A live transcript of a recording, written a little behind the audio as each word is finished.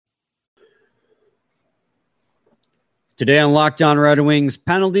Today on Locked On Red Wings,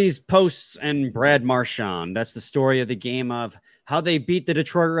 penalties, posts, and Brad Marchand. That's the story of the game of how they beat the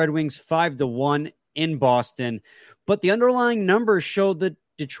Detroit Red Wings 5-1 in Boston. But the underlying numbers showed that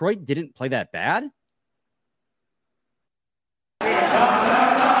Detroit didn't play that bad.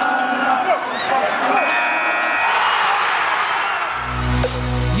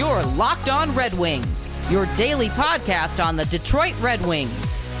 You're Locked On Red Wings, your daily podcast on the Detroit Red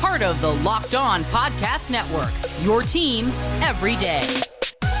Wings. Part of the Locked On Podcast Network, your team every day.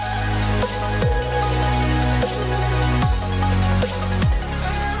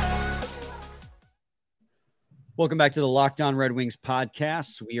 Welcome back to the Locked On Red Wings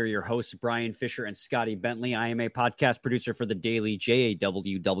podcast. We are your hosts, Brian Fisher and Scotty Bentley. I am a podcast producer for the daily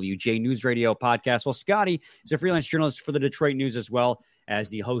JAWWJ News Radio podcast, while Scotty is a freelance journalist for the Detroit News as well as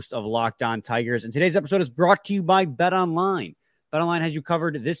the host of Locked On Tigers. And today's episode is brought to you by BetOnline. BetOnline has you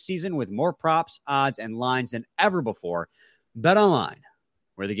covered this season with more props, odds, and lines than ever before. BetOnline,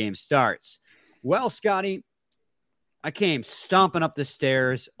 where the game starts. Well, Scotty, I came stomping up the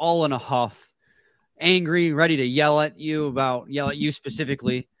stairs, all in a huff, angry, ready to yell at you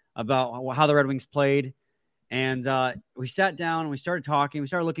specifically about how the Red Wings played. And we sat down and we started talking. We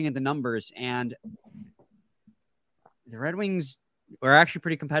started looking at the numbers, and the Red Wings were actually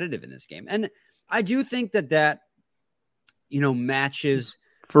pretty competitive in this game. And I do think that matches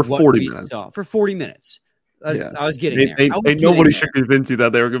for 40 minutes. For 40 minutes. I was getting there. Nobody should convince you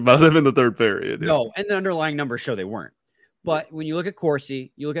that they were competitive in the third period. Yeah. No, and the underlying numbers show they weren't. But when you look at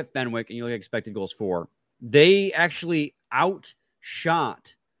Corsi, you look at Fenwick, and you look at expected goals for, they actually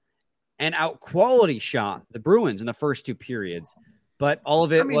outshot and out-quality shot the Bruins in the first two periods. But all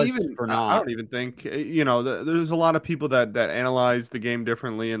of it was for naught. I don't even think, there's a lot of people that analyze the game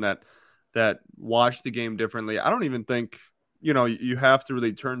differently and that watch the game differently. I don't even think, you have to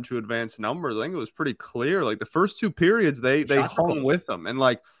really turn to advanced numbers. I think it was pretty clear. Like the first two periods, they hung with them. And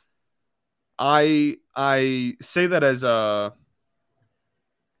like, I say that as I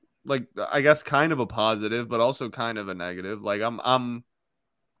guess kind of a positive, but also kind of a negative. Like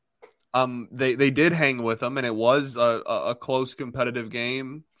they did hang with them, and it was a close competitive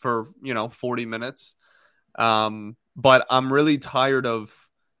game for 40 minutes. But I'm really tired of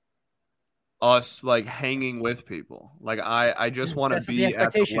us like hanging with people. Like I just want to be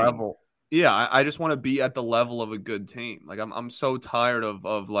at the level. Yeah, I just want to be at the level of a good team. Like I'm so tired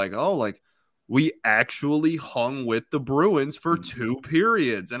of like, oh, like we actually hung with the Bruins for 2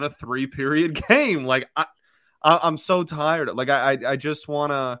 periods in a 3-period game. Like I'm so tired. Like I just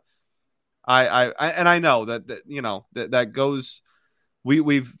want to. I know that goes.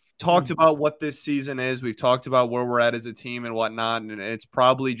 We've talked about what this season is. We've talked about where we're at as a team and whatnot, and it's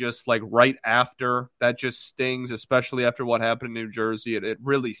probably just like right after that just stings, especially after what happened in New Jersey. It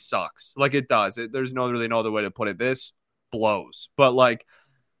really sucks. Like it does. There's really no other way to put it. This blows. But like,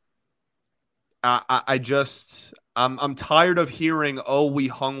 I'm tired of hearing, oh, we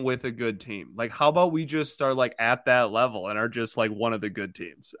hung with a good team. Like, how about we just start like at that level and are just like one of the good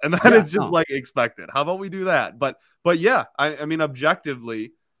teams, and then it's just like expected. How about we do that? But yeah, I mean,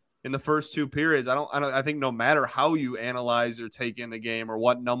 objectively, in the first 2 periods, I think no matter how you analyze or take in the game or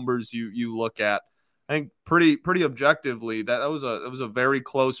what numbers you look at, I think pretty objectively that was a very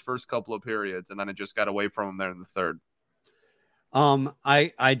close first couple of periods, and then it just got away from them there in the third.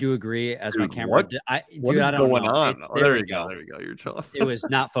 I do agree. As my camera, what is going on? There we go. There we go. You're chilling. It was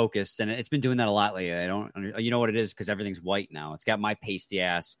not focused, and it's been doing that a lot lately. I don't, you know what it is, because everything's white now. It's got my pasty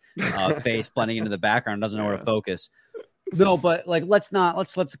ass face blending into the background. Doesn't know where to focus. No, but like let's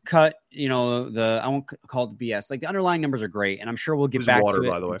cut. I won't call it BS. Like the underlying numbers are great, and I'm sure we'll get back to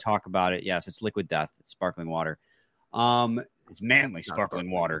it and talk about it. Yes, it's Liquid Death. It's sparkling water. It's manly sparkling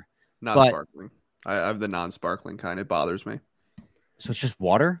water. Not sparkling. I have the non-sparkling kind. It bothers me. So it's just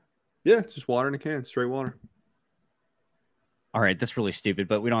water? Yeah, it's just water in a can, straight water. All right, that's really stupid,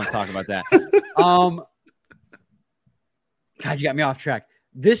 but we don't have to talk about that. God, you got me off track.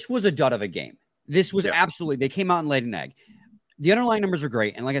 This was a dud of a game. This was absolutely, they came out and laid an egg. The underlying numbers are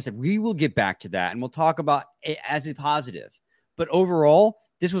great, and like I said, we will get back to that, and we'll talk about it as a positive. But overall,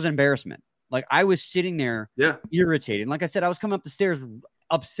 this was an embarrassment. Like, I was sitting there irritated. And like I said, I was coming up the stairs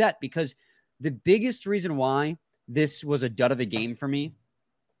upset because the biggest reason why this was a dud of a game for me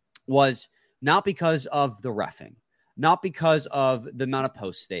was not because of the reffing, not because of the amount of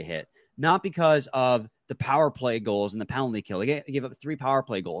posts they hit, not because of the power play goals and the penalty kill. They gave up 3 power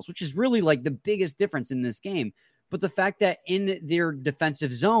play goals, which is really like the biggest difference in this game. But the fact that in their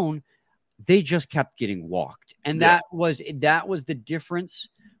defensive zone, they just kept getting walked. And that was the difference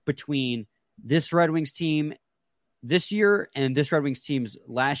between this Red Wings team this year and this Red Wings team's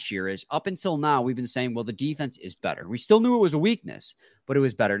last year is up until now, we've been saying, well, the defense is better. We still knew it was a weakness, but it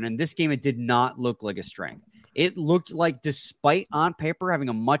was better. And in this game, it did not look like a strength. It looked like, despite on paper having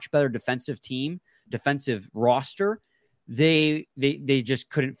a much better defensive roster, they just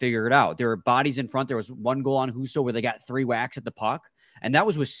couldn't figure it out. There were bodies in front. There was one goal on Husso where they got 3 whacks at the puck, and that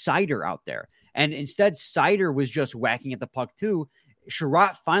was with Seider out there. And instead, Seider was just whacking at the puck too.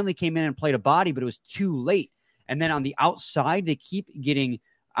 Sherratt finally came in and played a body, but it was too late. And then on the outside, they keep getting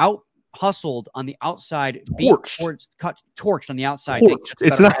out hustled on the outside, torched on the outside.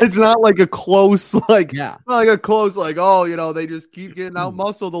 It's not like a close, like they just keep getting out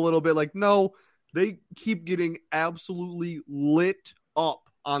muscled a little bit. Like, no, they keep getting absolutely lit up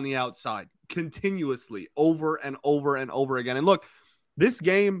on the outside continuously over and over and over again. And look, this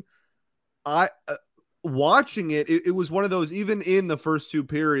game, watching it was one of those, even in the first 2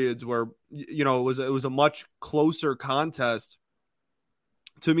 periods where, it was a much closer contest.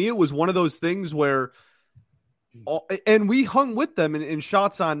 To me, it was one of those things where, and we hung with them in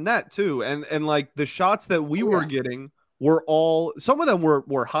shots on net too. And like the shots that we were getting were all, some of them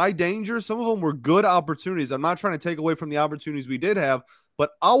were high danger. Some of them were good opportunities. I'm not trying to take away from the opportunities we did have,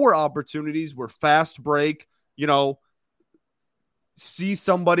 but our opportunities were fast break, see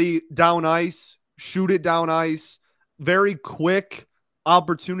somebody down ice, shoot it down ice, very quick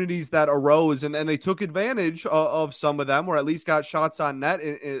opportunities that arose, and they took advantage of some of them, or at least got shots on net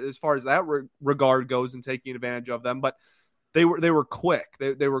as far as that regard goes, and taking advantage of them. But they were quick.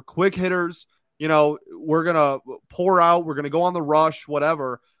 They were quick hitters. We're gonna pour out, we're gonna go on the rush,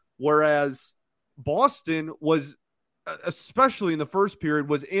 whatever. Whereas Boston was, especially in the first period,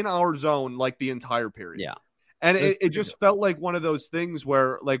 was in our zone like the entire period. Yeah, and it just felt like one of those things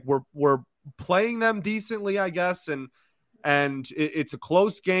where like we're playing them decently, I guess, and it's a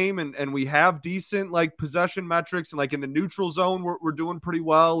close game, and we have decent like possession metrics, and like in the neutral zone we're doing pretty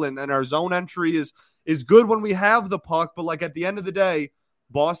well, and our zone entry is good when we have the puck, but like at the end of the day,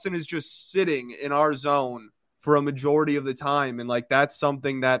 Boston is just sitting in our zone for a majority of the time, and like that's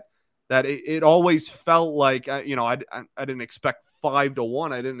something that it always felt like, I didn't expect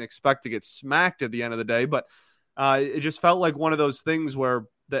 5-1, I didn't expect to get smacked at the end of the day, but it just felt like one of those things where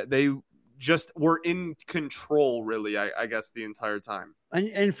that they just were in control, really, I guess, the entire time.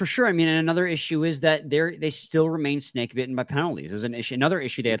 And for sure, I mean, another issue is that they still remain snake bitten by penalties. There's another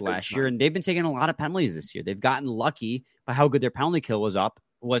issue they had last year, and they've been taking a lot of penalties this year. They've gotten lucky by how good their penalty kill was up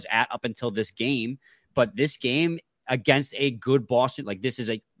until this game. But this game against a good Boston, like this is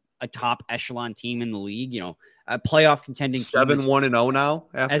a top echelon team in the league, a playoff contending 7-1-0 now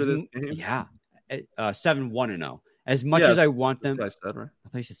after this game. Yeah, 7-1-0. As much as I want them, I said, right? I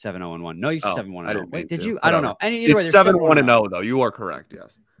thought you said 7-0-1. No, you said 7-1-0. Wait, did you? Whatever. I don't know. Either way, 7-1-0 though. You are correct.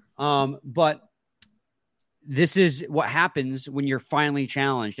 Yes. But this is what happens when you're finally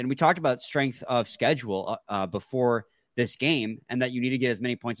challenged. And we talked about strength of schedule before this game, and that you need to get as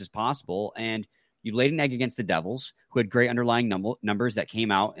many points as possible. And you laid an egg against the Devils, who had great underlying numbers that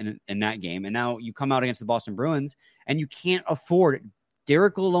came out in that game. And now you come out against the Boston Bruins, and you can't afford it.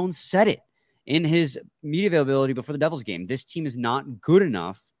 Derek Lalonde said it in his media availability before the Devils game. This team is not good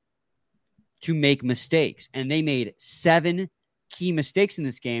enough to make mistakes. And they made 7 key mistakes in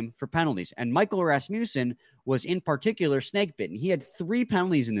this game for penalties. And Michael Rasmussen was in particular snake bitten. He had 3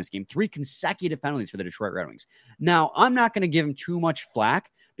 penalties in this game, 3 consecutive penalties for the Detroit Red Wings. Now, I'm not going to give him too much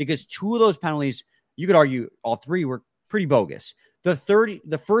flack, because 2 of those penalties, you could argue all 3 were pretty bogus. The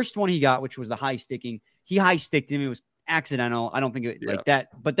first one he got, which was the high sticking, he high sticked him. It was accidental. I don't think it like that,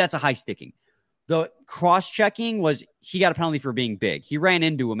 but that's a high sticking. The cross-checking was, he got a penalty for being big. He ran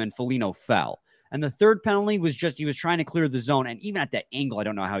into him and Foligno fell. And the third penalty was just, he was trying to clear the zone. And even at that angle, I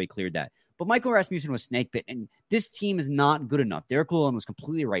don't know how he cleared that. But Michael Rasmussen was snake bit. And this team is not good enough. Derek Lalonde was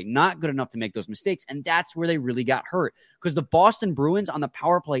completely right. Not good enough to make those mistakes. And that's where they really got hurt. Because the Boston Bruins on the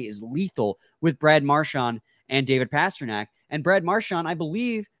power play is lethal with Brad Marchand and David Pastrnak. And Brad Marchand, I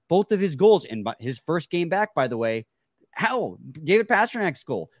believe, both of his goals in his first game back, by the way, David Pasternak's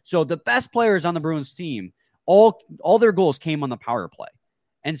goal. So the best players on the Bruins team, all their goals came on the power play.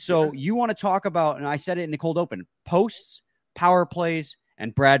 And so you want to talk about, and I said it in the cold open, posts, power plays,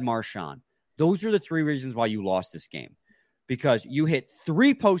 and Brad Marchand. Those are the 3 reasons why you lost this game. Because you hit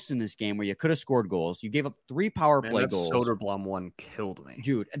 3 posts in this game where you could have scored goals. You gave up 3 power play goals. Soderblom one killed me.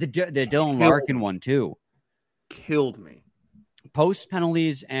 Dude, the Dylan Larkin one too. Killed me. Post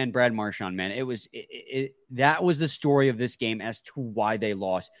penalties and Brad Marchand, man, that was the story of this game as to why they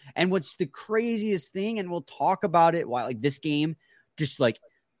lost. And what's the craziest thing, and we'll talk about it, why like this game, just like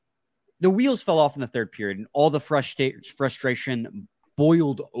the wheels fell off in the third period, and all the frustration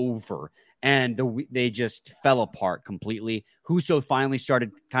boiled over and they just fell apart completely. Husso finally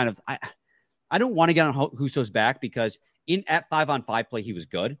started kind of. I don't want to get on Husso's back because at 5-on-5 play he was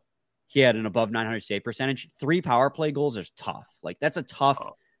good. He had an above 900 save percentage. 3 power play goals is tough. Like that's a tough.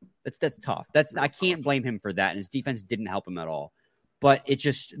 That's tough. I can't blame him for that. And his defense didn't help him at all. But it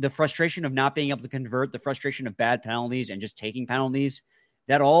just the frustration of not being able to convert, the frustration of bad penalties and just taking penalties,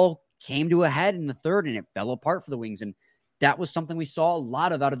 that all came to a head in the third, and it fell apart for the Wings. And that was something we saw a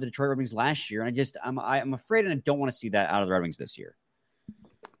lot of out of the Detroit Red Wings last year. And I'm afraid, and I don't want to see that out of the Red Wings this year.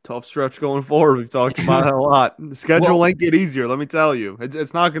 Tough stretch going forward. We've talked about it a lot. The schedule ain't get easier, let me tell you.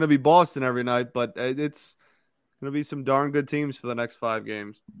 It's not going to be Boston every night, but it's going to be some darn good teams for the next 5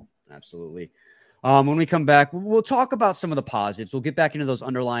 games. Absolutely. When we come back, we'll talk about some of the positives. We'll get back into those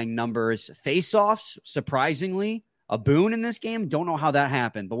underlying numbers. Face-offs, surprisingly, a boon in this game. Don't know how that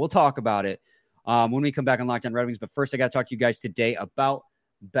happened, but we'll talk about it when we come back on Locked On Red Wings. But first, I got to talk to you guys today about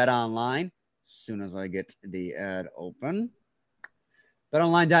BetOnline. As soon as I get the ad open.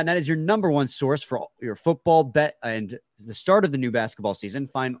 BetOnline.net is your number one source for your football bet and the start of the new basketball season.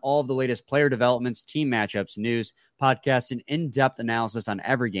 Find all of the latest player developments, team matchups, news, podcasts, and in-depth analysis on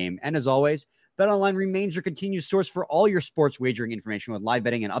every game. And as always, BetOnline remains your continued source for all your sports wagering information with live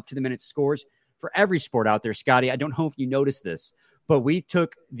betting and up-to-the-minute scores for every sport out there. Scotty, I don't know if you noticed this, but we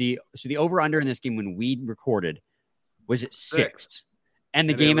took the over-under in this game when we recorded was it 6. And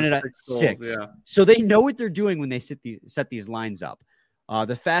the game ended at 6. Yeah. So they know what they're doing when they set these lines up.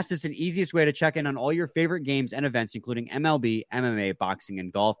 The fastest and easiest way to check in on all your favorite games and events, including MLB, MMA, boxing,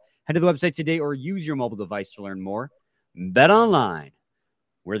 and golf. Head to the website today or use your mobile device to learn more. BetOnline,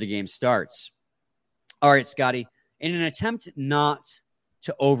 where the game starts. All right, Scotty, in an attempt not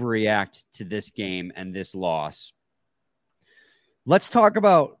to overreact to this game and this loss, let's talk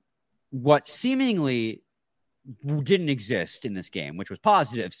about what seemingly didn't exist in this game, which was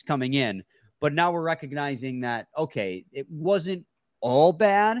positives coming in. But now we're recognizing that, okay, it wasn't all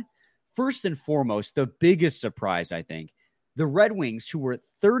bad. First and foremost, the biggest surprise, I think, the Red Wings, who were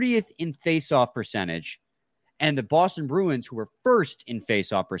 30th in faceoff percentage, and the Boston Bruins, who were first in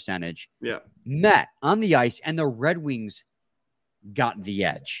faceoff percentage, met on the ice, and the Red Wings got the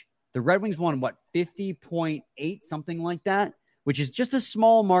edge. The Red Wings won, 50.8, something like that, which is just a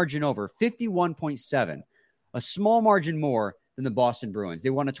small margin over, 51.7, a small margin more than the Boston Bruins. They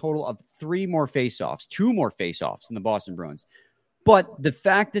won a total of 2 more faceoffs than the Boston Bruins. But the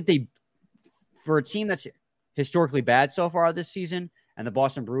fact that for a team that's historically bad so far this season, and the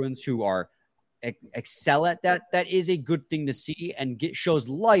Boston Bruins, who are excel at that is a good thing to see and shows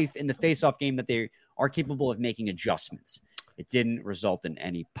life in the faceoff game that they are capable of making adjustments. It didn't result in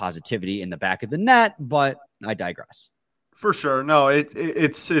any positivity in the back of the net, but I digress. For sure. No,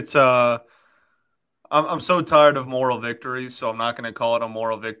 I'm so tired of moral victories, so I'm not going to call it a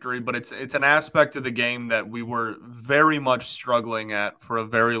moral victory, but it's an aspect of the game that we were very much struggling at for a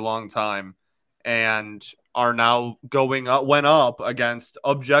very long time, and are now went up against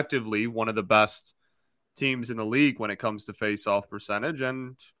objectively one of the best teams in the league when it comes to face-off percentage,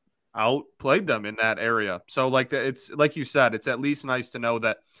 and outplayed them in that area. So it's like you said, it's at least nice to know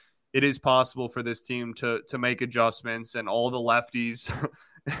that it is possible for this team to make adjustments, and all the lefties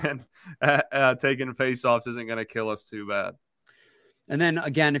and taking face-offs isn't going to kill us too bad. And then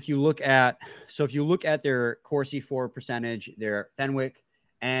again, if you look at their Corsi for percentage, their Fenwick,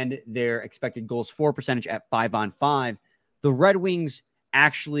 and their expected goals for percentage at 5-on-5, the Red Wings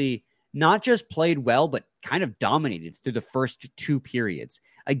actually not just played well, but kind of dominated through the first 2 periods.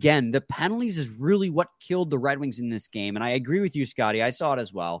 Again, the penalties is really what killed the Red Wings in this game. And I agree with you, Scotty. I saw it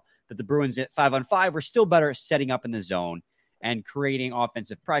as well, that the Bruins at 5-on-5 were still better at setting up in the zone and creating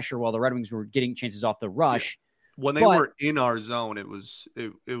offensive pressure while the Red Wings were getting chances off the rush. When they were in our zone, it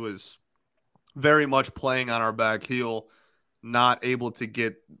was very much playing on our back heel, not able to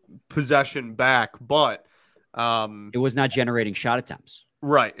get possession back, but it was not generating shot attempts.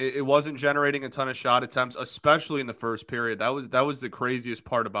 Right. It wasn't generating a ton of shot attempts, especially in the first period. That was the craziest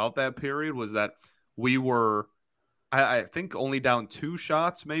part about that period, was that we were, I think, only down 2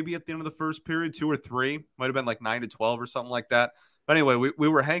 shots maybe at the end of the first period, 2 or 3. Might have been like 9-12 or something like that. But anyway, we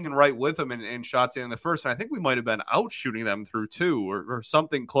were hanging right with them in shots in the first, and I think we might have been out shooting them through 2 or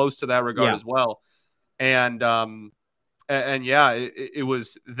something close to that regard as well. And yeah, it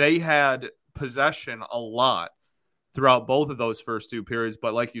was, they had possession a lot throughout both of those first 2 periods,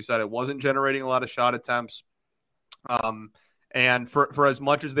 but like you said, it wasn't generating a lot of shot attempts. And for as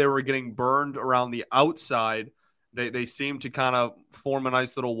much as they were getting burned around the outside, they seemed to kind of form a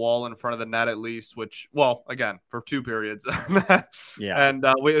nice little wall in front of the net at least, which, well, again, for 2 periods. Yeah. And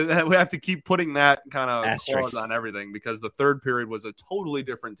we have to keep putting that kind of clause on everything, because the third period was a totally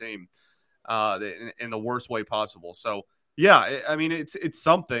different team. in the worst way possible. So yeah, I mean it's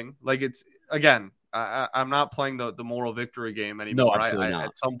something. Like it's again, I'm not playing the moral victory game anymore. No, absolutely not.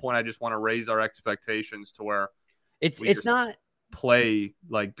 At some point, I just want to raise our expectations to where it's not play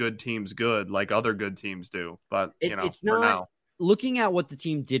like good teams good, like other good teams do. But it's not. Now, looking at what the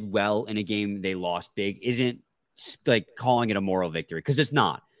team did well in a game they lost big isn't like calling it a moral victory, because it's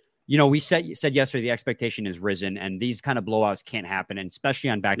not. We said yesterday the expectation is risen, and these kind of blowouts can't happen, and especially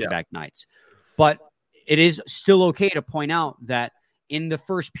on back-to-back nights. But it is still okay to point out that in the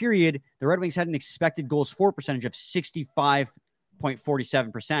first period, the Red Wings had an expected goals for percentage of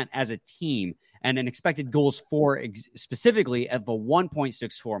 65.47% as a team, and an expected goals for specifically of a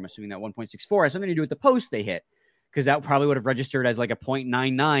 1.64. I'm assuming that 1.64 has something to do with the post they hit, because that probably would have registered as like a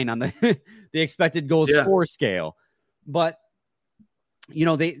 0.99 on the the expected goals for scale. But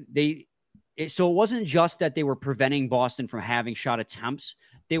so it wasn't just that they were preventing Boston from having shot attempts.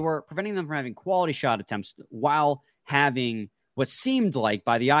 They were preventing them from having quality shot attempts while having what seemed like,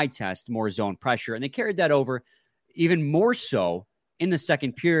 by the eye test, more zone pressure. And they carried that over even more so in the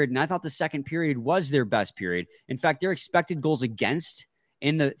second period. And I thought the second period was their best period. In fact, their expected goals against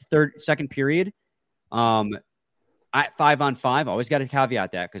in the second period, at 5-on-5, always got to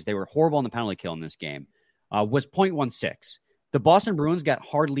caveat that because they were horrible in the penalty kill in this game, was 0.16. The Boston Bruins got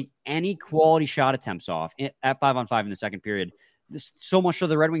hardly any quality shot attempts off at 5-on-5 in the second period. So much so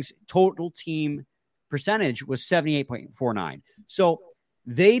the Red Wings total team percentage was 78.49. So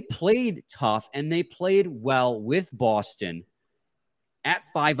they played tough and they played well with Boston at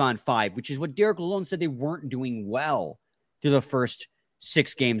 5-on-5, which is what Derek Lalonde said they weren't doing well through the first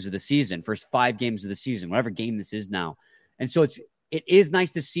 6 games of the season, first 5 games of the season, whatever game this is now. And so it is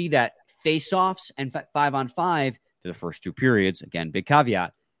nice to see that face-offs and 5-on-5 to the first 2 periods, again, big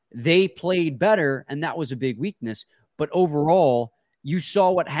caveat, they played better, and that was a big weakness. But overall, you saw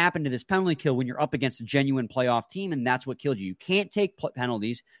what happened to this penalty kill when you're up against a genuine playoff team, and that's what killed you. You can't take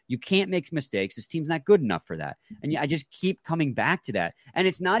penalties. You can't make mistakes. This team's not good enough for that. And I just keep coming back to that. And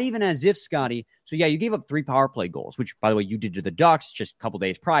it's not even as if, Scotty, so yeah, you gave up 3 power play goals, which, by the way, you did to the Ducks just a couple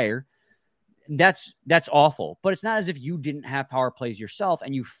days prior. That's awful. But it's not as if you didn't have power plays yourself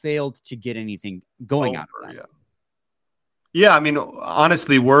and you failed to get anything going out of that. Yeah, I mean,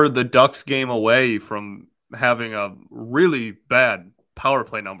 honestly, we're the Ducks game away from having a really bad power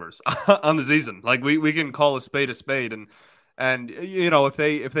play numbers on the season. Like we can call a spade, and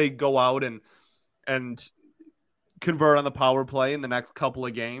if they go out and convert on the power play in the next couple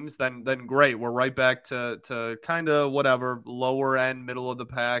of games, then great. We're right back to kind of whatever lower end, middle of the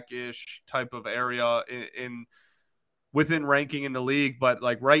pack ish type of area within ranking in the league. But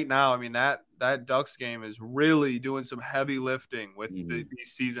like right now, I mean, that Ducks game is really doing some heavy lifting with these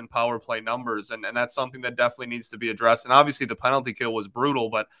season power play numbers. And that's something that definitely needs to be addressed. And obviously the penalty kill was brutal,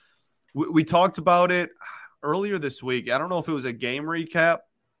 but we talked about it earlier this week. I don't know if it was a game recap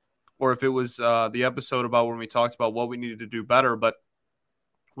or if it was the episode about when we talked about what we needed to do better. But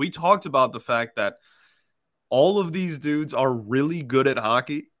we talked about the fact that all of these dudes are really good at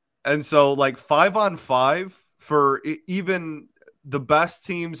hockey. And so like 5-on-5 for even the best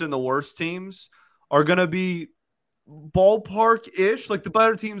teams and the worst teams are going to be ballpark-ish. Like the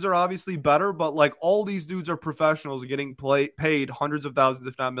better teams are obviously better, but like all these dudes are professionals getting paid hundreds of thousands,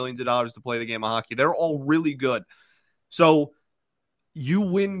 if not millions of dollars to play the game of hockey. They're all really good. So you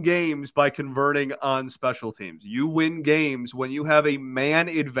win games by converting on special teams. You win games when you have a man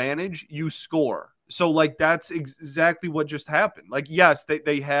advantage, you score. So like that's exactly what just happened. Like, yes,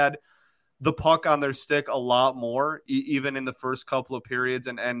 they had the puck on their stick a lot more, even in the first couple of periods.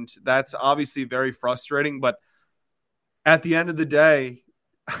 And that's obviously very frustrating. But at the end of the day,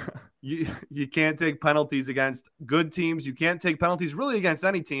 you can't take penalties against good teams. You can't take penalties really against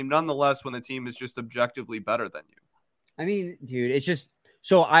any team, nonetheless, when the team is just objectively better than you. I mean, dude, it's just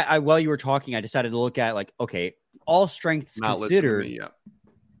so I while you were talking, I decided to look at like, okay, all strengths considered.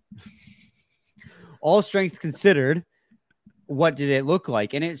 All strengths considered, what did it look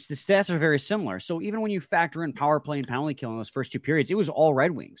like? And the stats are very similar. So even when you factor in power play and penalty kill in those first 2 periods, it was all Red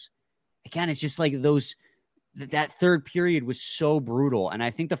Wings. Again, it's just like that third period was so brutal. And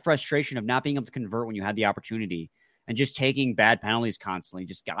I think the frustration of not being able to convert when you had the opportunity and just taking bad penalties constantly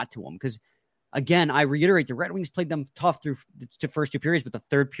just got to them. Because again, I reiterate, the Red Wings played them tough through the first 2 periods, but the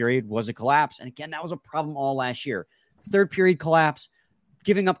third period was a collapse. And again, that was a problem all last year. Third period collapse,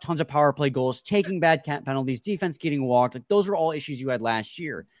 giving up tons of power play goals, taking bad penalties, defense getting walked. Like those are all issues you had last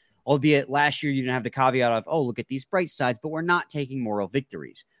year. Albeit last year you didn't have the caveat of, oh, look at these bright sides, but we're not taking moral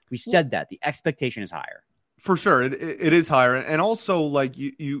victories. We said that. The expectation is higher. For sure. It is higher. And also, like,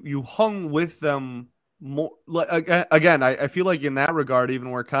 you hung with them more. Like, again, I feel like in that regard, even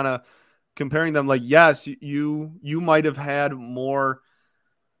we're kind of comparing them, like, yes, you might have had more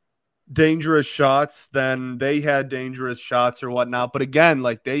dangerous shots than they had dangerous shots or whatnot. But again,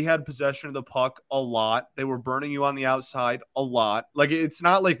 like, they had possession of the puck a lot. They were burning you on the outside a lot. Like, it's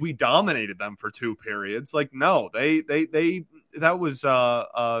not like we dominated them for 2 periods. Like, no, that was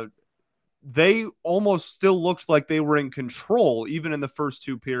they almost still looked like they were in control even in the first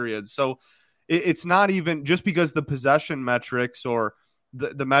 2 periods. So it's not even just because the possession metrics or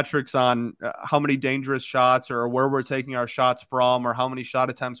the metrics on how many dangerous shots or where we're taking our shots from or how many shot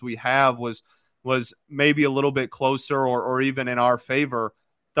attempts we have was maybe a little bit closer or even in our favor,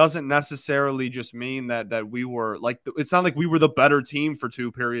 doesn't necessarily just mean that we were like, it's not like we were the better team for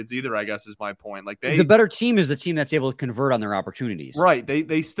 2 periods either, I guess is my point. Like, the better team is the team that's able to convert on their opportunities. Right.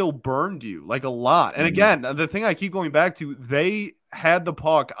 They still burned you like a lot. And again, the thing I keep going back to, they had the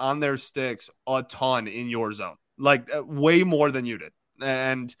puck on their sticks a ton in your zone, like way more than you did.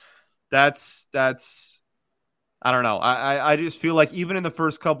 And that's I don't know. I just feel like even in the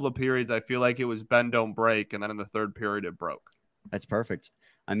first couple of periods, I feel like it was bend, don't break. And then in the third period, it broke. That's perfect.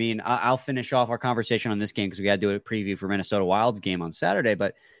 I mean, I'll finish off our conversation on this game because we got to do a preview for Minnesota Wild's game on Saturday.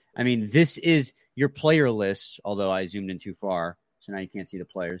 But I mean, this is your player list, although I zoomed in too far. So now you can't see the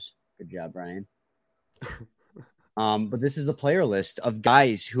players. Good job, Brian. But this is the player list of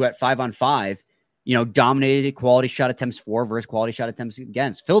guys who at 5-on-5, dominated quality shot attempts for versus quality shot attempts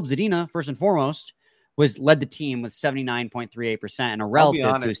against. Filip Zadina, first and foremost, led the team with 79.38% and a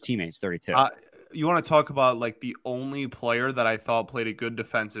relative to his teammates, 32. You want to talk about like the only player that I thought played a good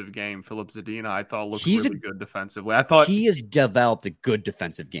defensive game, Filip Zadina. I thought looked really good defensively. I thought he has developed a good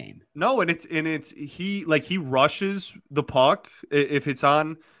defensive game. No, he rushes the puck if it's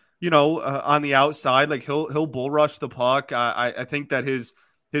on, on the outside. Like he'll bull rush the puck. I think that his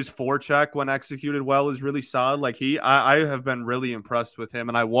forecheck when executed well is really solid. Like I have been really impressed with him,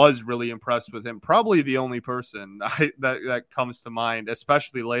 and I was really impressed with him. Probably the only person that comes to mind,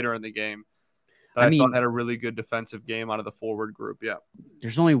 especially later in the game. I thought had a really good defensive game out of the forward group. Yeah.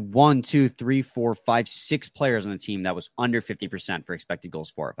 There's only 1, 2, 3, 4, 5, 6 players on the team that was under 50% for expected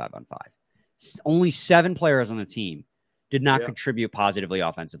goals for at 5-on-5. Only 7 players on the team did not contribute positively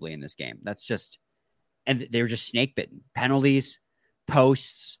offensively in this game. That's just, and they were just snake bitten. Penalties,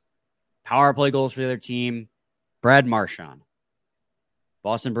 posts, power play goals for the other team. Brad Marchand.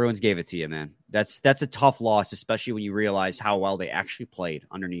 Boston Bruins gave it to you, man. That's a tough loss, especially when you realize how well they actually played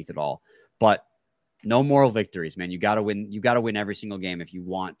underneath it all. But no moral victories, man. You got to win. You got to win every single game if you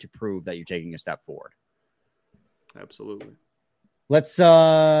want to prove that you're taking a step forward. Absolutely. Let's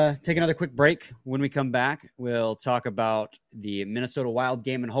take another quick break. When we come back, we'll talk about the Minnesota Wild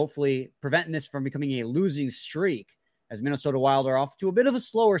game and hopefully preventing this from becoming a losing streak, as Minnesota Wild are off to a bit of a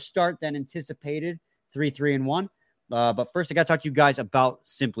slower start than anticipated, 3-3-1. But first, I got to talk to you guys about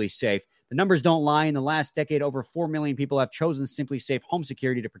Simply Safe. The numbers don't lie. In the last decade, over 4 million people have chosen Simply Safe Home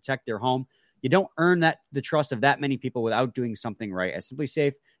Security to protect their home. You don't earn the trust of that many people without doing something right. At Simply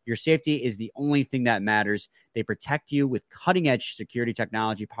Safe, your safety is the only thing that matters. They protect you with cutting-edge security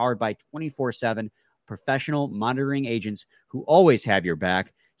technology powered by 24/7 professional monitoring agents who always have your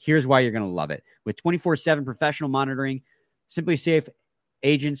back. Here's why you're going to love it. With 24/7 professional monitoring, Simply Safe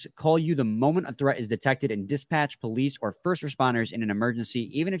agents call you the moment a threat is detected and dispatch police or first responders in an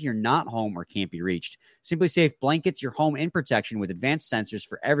emergency, even if you're not home or can't be reached. Simply Safe blankets your home in protection with advanced sensors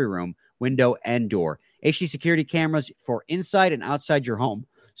for every room, window, and door. HD security cameras for inside and outside your home.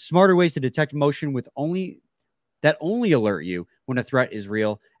 Smarter ways to detect motion with only alert you when a threat is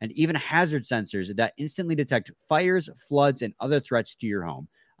real, and even hazard sensors that instantly detect fires, floods, and other threats to your home.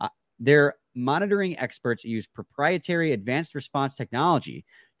 Their monitoring experts use proprietary advanced response technology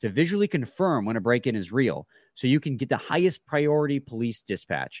to visually confirm when a break-in is real, so you can get the highest priority police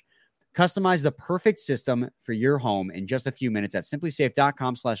dispatch. Customize the perfect system for your home in just a few minutes at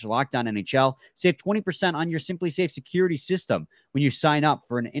simplysafe.com/lockdownnhl. Save 20% on your Simply Safe security system when you sign up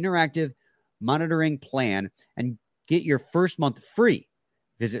for an interactive monitoring plan and get your first month free.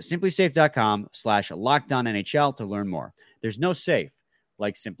 Visit simplysafe.com/lockdownnhl to learn more. There's no safe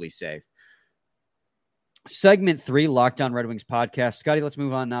like Simply Safe. Segment 3, Locked On Red Wings podcast. Scotty, let's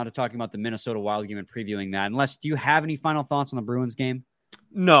move on now to talking about the Minnesota Wild game and previewing that. Unless, do you have any final thoughts on the Bruins game?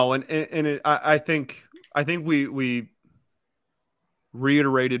 No, I think we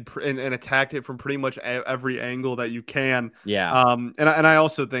reiterated and attacked it from pretty much every angle that you can. Yeah. And I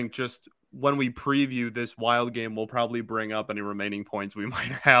also think just when we preview this Wild game, we'll probably bring up any remaining points we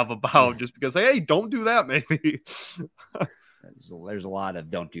might have about just because, hey, don't do that, maybe. There's a lot of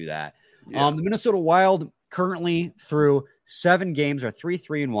don't do that. Yeah. The Minnesota Wild currently through 7 games are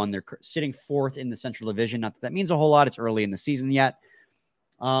 3-3-1. They're sitting 4th in the Central Division. Not that means a whole lot. It's early in the season yet.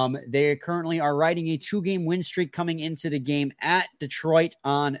 They currently are riding a 2-game win streak coming into the game at Detroit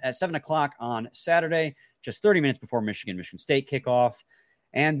at 7:00 on Saturday, just 30 minutes before Michigan State kickoff.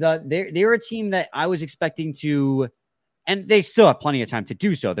 And they're a team that I was expecting to, and they still have plenty of time to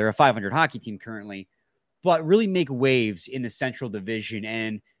do so. They're a 500 hockey team currently, but really make waves in the Central Division.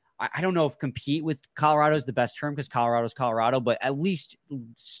 And I don't know if compete with Colorado is the best term because Colorado's Colorado, but at least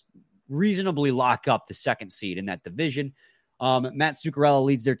reasonably lock up the second seed in that division. Matt Zuccarello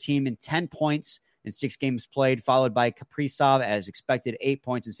leads their team in 10 points in 6 games played, followed by Kaprizov, as expected, 8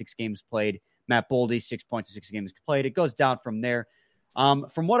 points in 6 games played. Matt Boldy, 6 points in 6 games played. It goes down from there.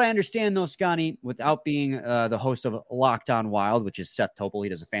 From what I understand, though, Scotty, without being the host of Locked On Wild, which is Seth Topol, he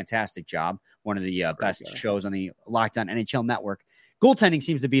does a fantastic job, one of the best shows on the Locked On NHL Network. Goaltending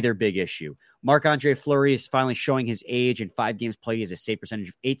seems to be their big issue. Marc-Andre Fleury is finally showing his age. In 5 games played, he has a save percentage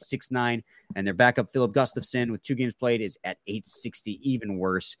of .869, and their backup, Philip Gustafsson, with 2 games played, is at .860, even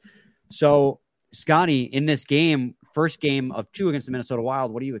worse. So, Scotty, in this game, first game of 2 against the Minnesota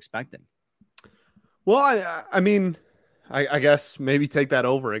Wild, what are you expecting? Well, I mean, I guess maybe take that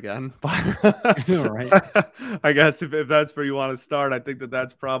over again. Right. I guess if that's where you want to start, I think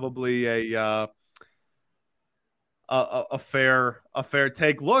that's probably a fair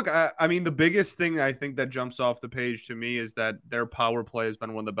take. Look, I mean, the biggest thing I think that jumps off the page to me is that their power play has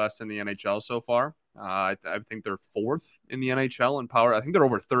been one of the best in the NHL so far. I think they're 4th in the NHL in power. I think they're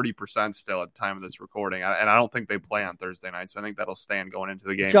over 30% still at the time of this recording, and I don't think they play on Thursday night, so I think that'll stand going into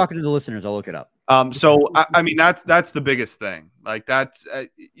the game. Talking to the listeners, I'll look it up. So I mean, that's the biggest thing. Like that's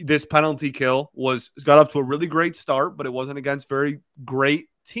this penalty kill got off to a really great start, but it wasn't against very great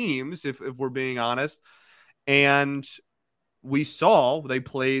teams, if we're being honest. And we saw they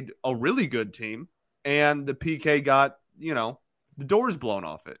played a really good team, and the PK got, the doors blown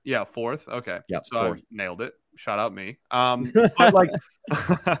off it. Yeah, 4th. Okay. Yeah, so 4th. I nailed it. Shout out me. But like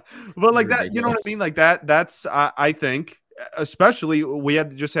that, you know what I mean? Like that's I think, especially we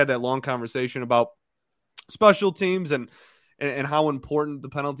just had that long conversation about special teams and how important the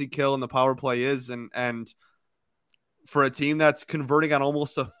penalty kill and the power play is, and for a team that's converting on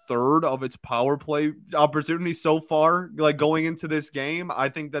almost a third of its power play opportunities so far, like going into this game, I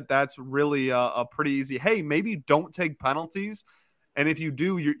think that's really a pretty easy, hey, maybe don't take penalties. And if you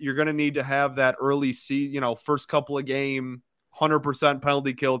do, you're going to need to have that early first couple of game, 100%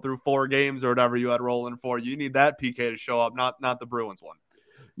 penalty kill through 4 games or whatever you had rolling for. You need that PK to show up, not the Bruins one.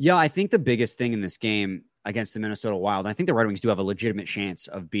 Yeah, I think the biggest thing in this game against the Minnesota Wild, I think the Red Wings do have a legitimate chance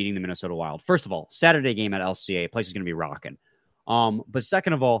of beating the Minnesota Wild. First of all, Saturday game at LCA, place is going to be rocking. But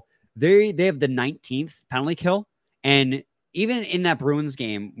second of all, they have the 19th penalty kill. And even in that Bruins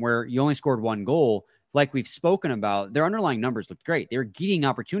game where you only scored 1 goal, like we've spoken about, their underlying numbers looked great. They were getting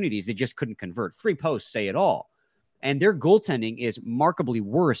opportunities. They just couldn't convert. 3 posts say it all. And their goaltending is markedly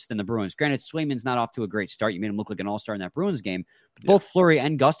worse than the Bruins. Granted, Swayman's not off to a great start. You made him look like an all-star in that Bruins game. But both Fleury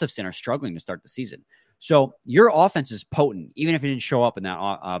and Gustafsson are struggling to start the season. So your offense is potent, even if it didn't show up in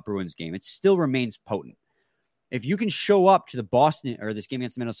that Bruins game. It still remains potent. If you can show up to the Boston or this game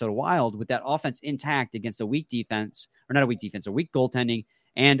against the Minnesota Wild with that offense intact against a weak defense, or not a weak defense, a weak goaltending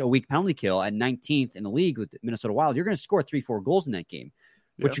and a weak penalty kill at 19th in the league with the Minnesota Wild, you're going to score 3-4 goals in that game.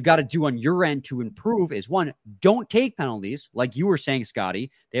 Yeah. What you got to do on your end to improve is, 1, don't take penalties. Like you were saying,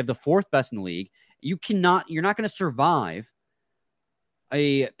 Scotty, they have the 4th best in the league. You're not going to survive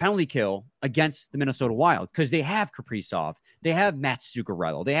a penalty kill against the Minnesota Wild because they have Kaprizov. They have Matt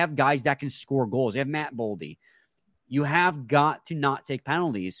Zuccarello. They have guys that can score goals. They have Matt Boldy. You have got to not take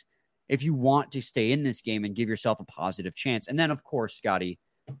penalties if you want to stay in this game and give yourself a positive chance. And then, of course, Scotty,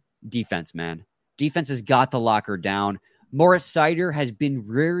 defense, man. Defense has got to lock her down. Moritz Seider has been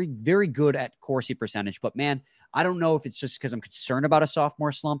very, very good at Corsi percentage. But, man, I don't know if it's just because I'm concerned about a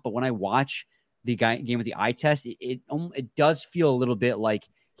sophomore slump, but when I watch the game with the eye test, it does feel a little bit like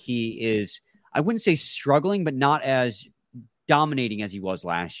he is, I wouldn't say struggling, but not as dominating as he was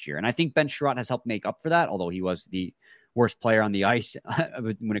last year. And I think Ben Sherratt has helped make up for that, although he was the worst player on the ice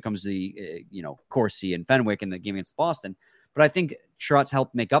when it comes to the, Corsi and Fenwick in the game against Boston. But I think Sherratt's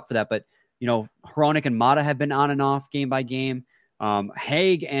helped make up for that. But, Hronik and Mata have been on and off game by game.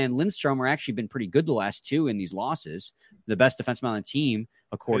 Haig and Lindstrom are actually been pretty good the last 2 in these losses. The best defenseman on the team,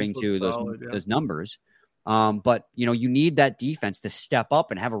 according to those numbers. But, you need that defense to step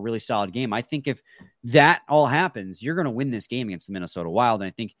up and have a really solid game. I think if that all happens, you're going to win this game against the Minnesota Wild. And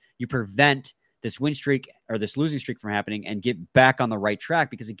I think you prevent this win streak or this losing streak from happening and get back on the right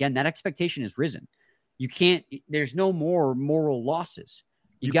track. Because, again, that expectation has risen. There's no more moral losses.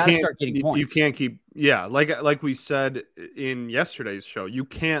 You got to start getting points. You can't keep, like we said in yesterday's show, you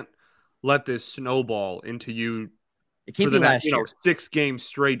can't let this snowball into you It can't for be the last next, year. 6 games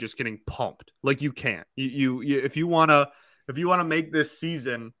straight, just getting pumped. Like you can't. You if you wanna make this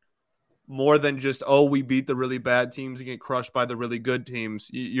season more than just we beat the really bad teams and get crushed by the really good teams,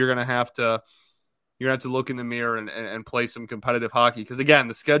 you're gonna have to look in the mirror and play some competitive hockey. Because again,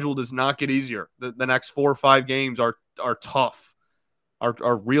 the schedule does not get easier. The next 4 or 5 games are tough,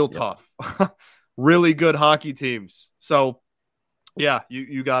 are real tough. Really good hockey teams. So yeah,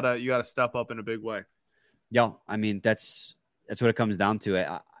 you gotta step up in a big way. Yeah, I mean that's what it comes down to.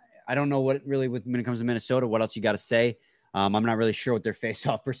 I don't know when it comes to Minnesota, what else you got to say. I'm not really sure what their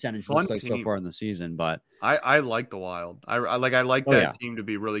face-off percentage looks like so far in the season, but I like the Wild. I like that team to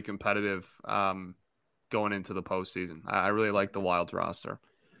be really competitive going into the postseason. I really like the Wild's roster.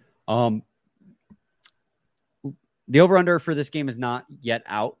 The over-under for this game is not yet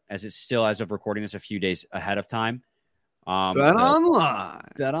out, as it's still, as of recording this, a few days ahead of time. Bet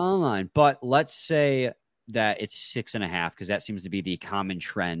online. But let's say that it's 6.5, because that seems to be the common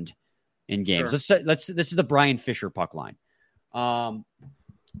trend in games. Sure. This is the Brian Fisher puck line.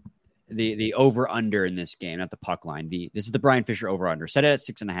 The over-under in this game, not the puck line. This is the Brian Fisher over-under. Set it at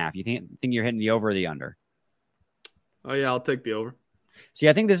 6.5. You think you're hitting the over or the under? Oh yeah, I'll take the over. See,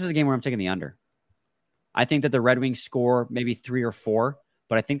 I think this is a game where I'm taking the under. I think that the Red Wings score maybe 3 or 4,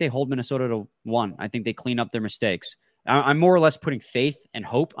 but I think they hold Minnesota to 1. I think they clean up their mistakes. I'm more or less putting faith and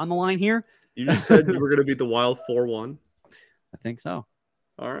hope on the line here. You just said you were going to beat the Wild 4-1. I think so.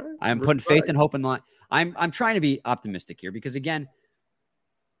 All right. I'm putting faith and hope in the line. I'm trying to be optimistic here because, again,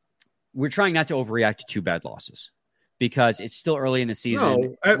 we're trying not to overreact to 2 bad losses because it's still early in the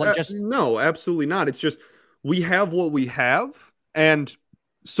season. No, absolutely not. It's just we have what we have, and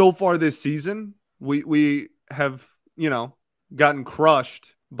so far this season, we have gotten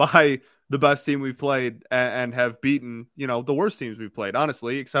crushed by the best team we've played and have beaten the worst teams we've played,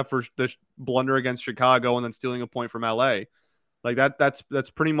 honestly, except for the blunder against Chicago and then stealing a point from LA. Like that's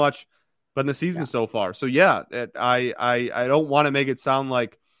pretty much been the season so far. So yeah, I don't want to make it sound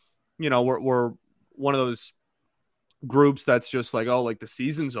like we're one of those groups that's just like, oh, like the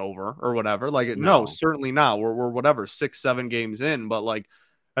season's over or whatever. Like no, certainly not. We're whatever 6-7 games in, but like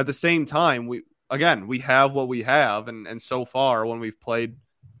at the same time, we have what we have, and so far when we've played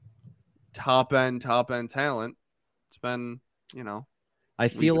top end talent, it's been I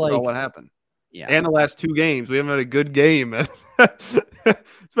feel like what happened. Yeah, and the last 2 games we haven't had a good game.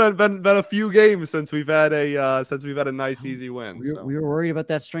 It's been a few games since we've had a nice easy win. We were worried about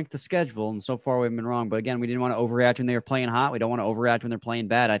that strength of schedule, and so far we've been wrong. But again, we didn't want to overreact when they were playing hot. We don't want to overreact when they're playing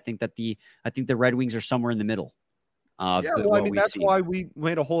bad. I think the Red Wings are somewhere in the middle. That's why we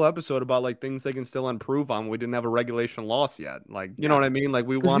made a whole episode about like things they can still improve on. We didn't have a regulation loss yet. Like, you know what I mean? Like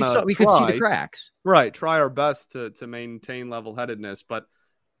we could see the cracks. Right. Try our best to maintain level-headedness. But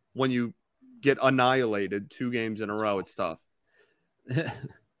when you get annihilated 2 games in a row, it's tough.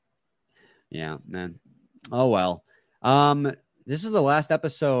 Yeah, man. Oh, well. This is the last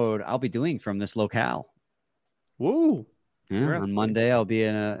episode I'll be doing from this locale. Woo. Yeah, on Monday, I'll be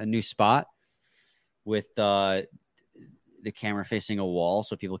in a new spot with the camera facing a wall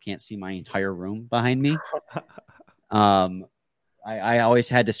so people can't see my entire room behind me. I always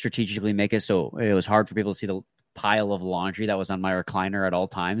had to strategically make it so it was hard for people to see the pile of laundry that was on my recliner at all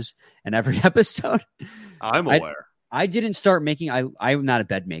times in every episode. I'm aware. I didn't start making I'm not a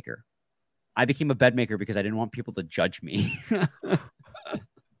bed maker. I became a bed maker because I didn't want people to judge me.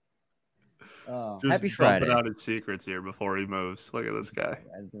 Happy Friday. Jumping out his secrets here before he moves. Look at this guy.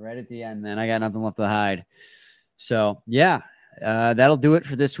 Right at the end, man. I got nothing left to hide. So, yeah, that'll do it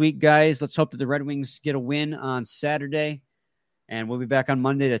for this week, guys. Let's hope that the Red Wings get a win on Saturday. And we'll be back on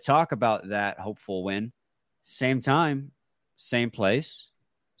Monday to talk about that hopeful win. Same time, same place.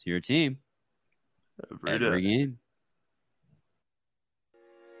 It's your team. Every game.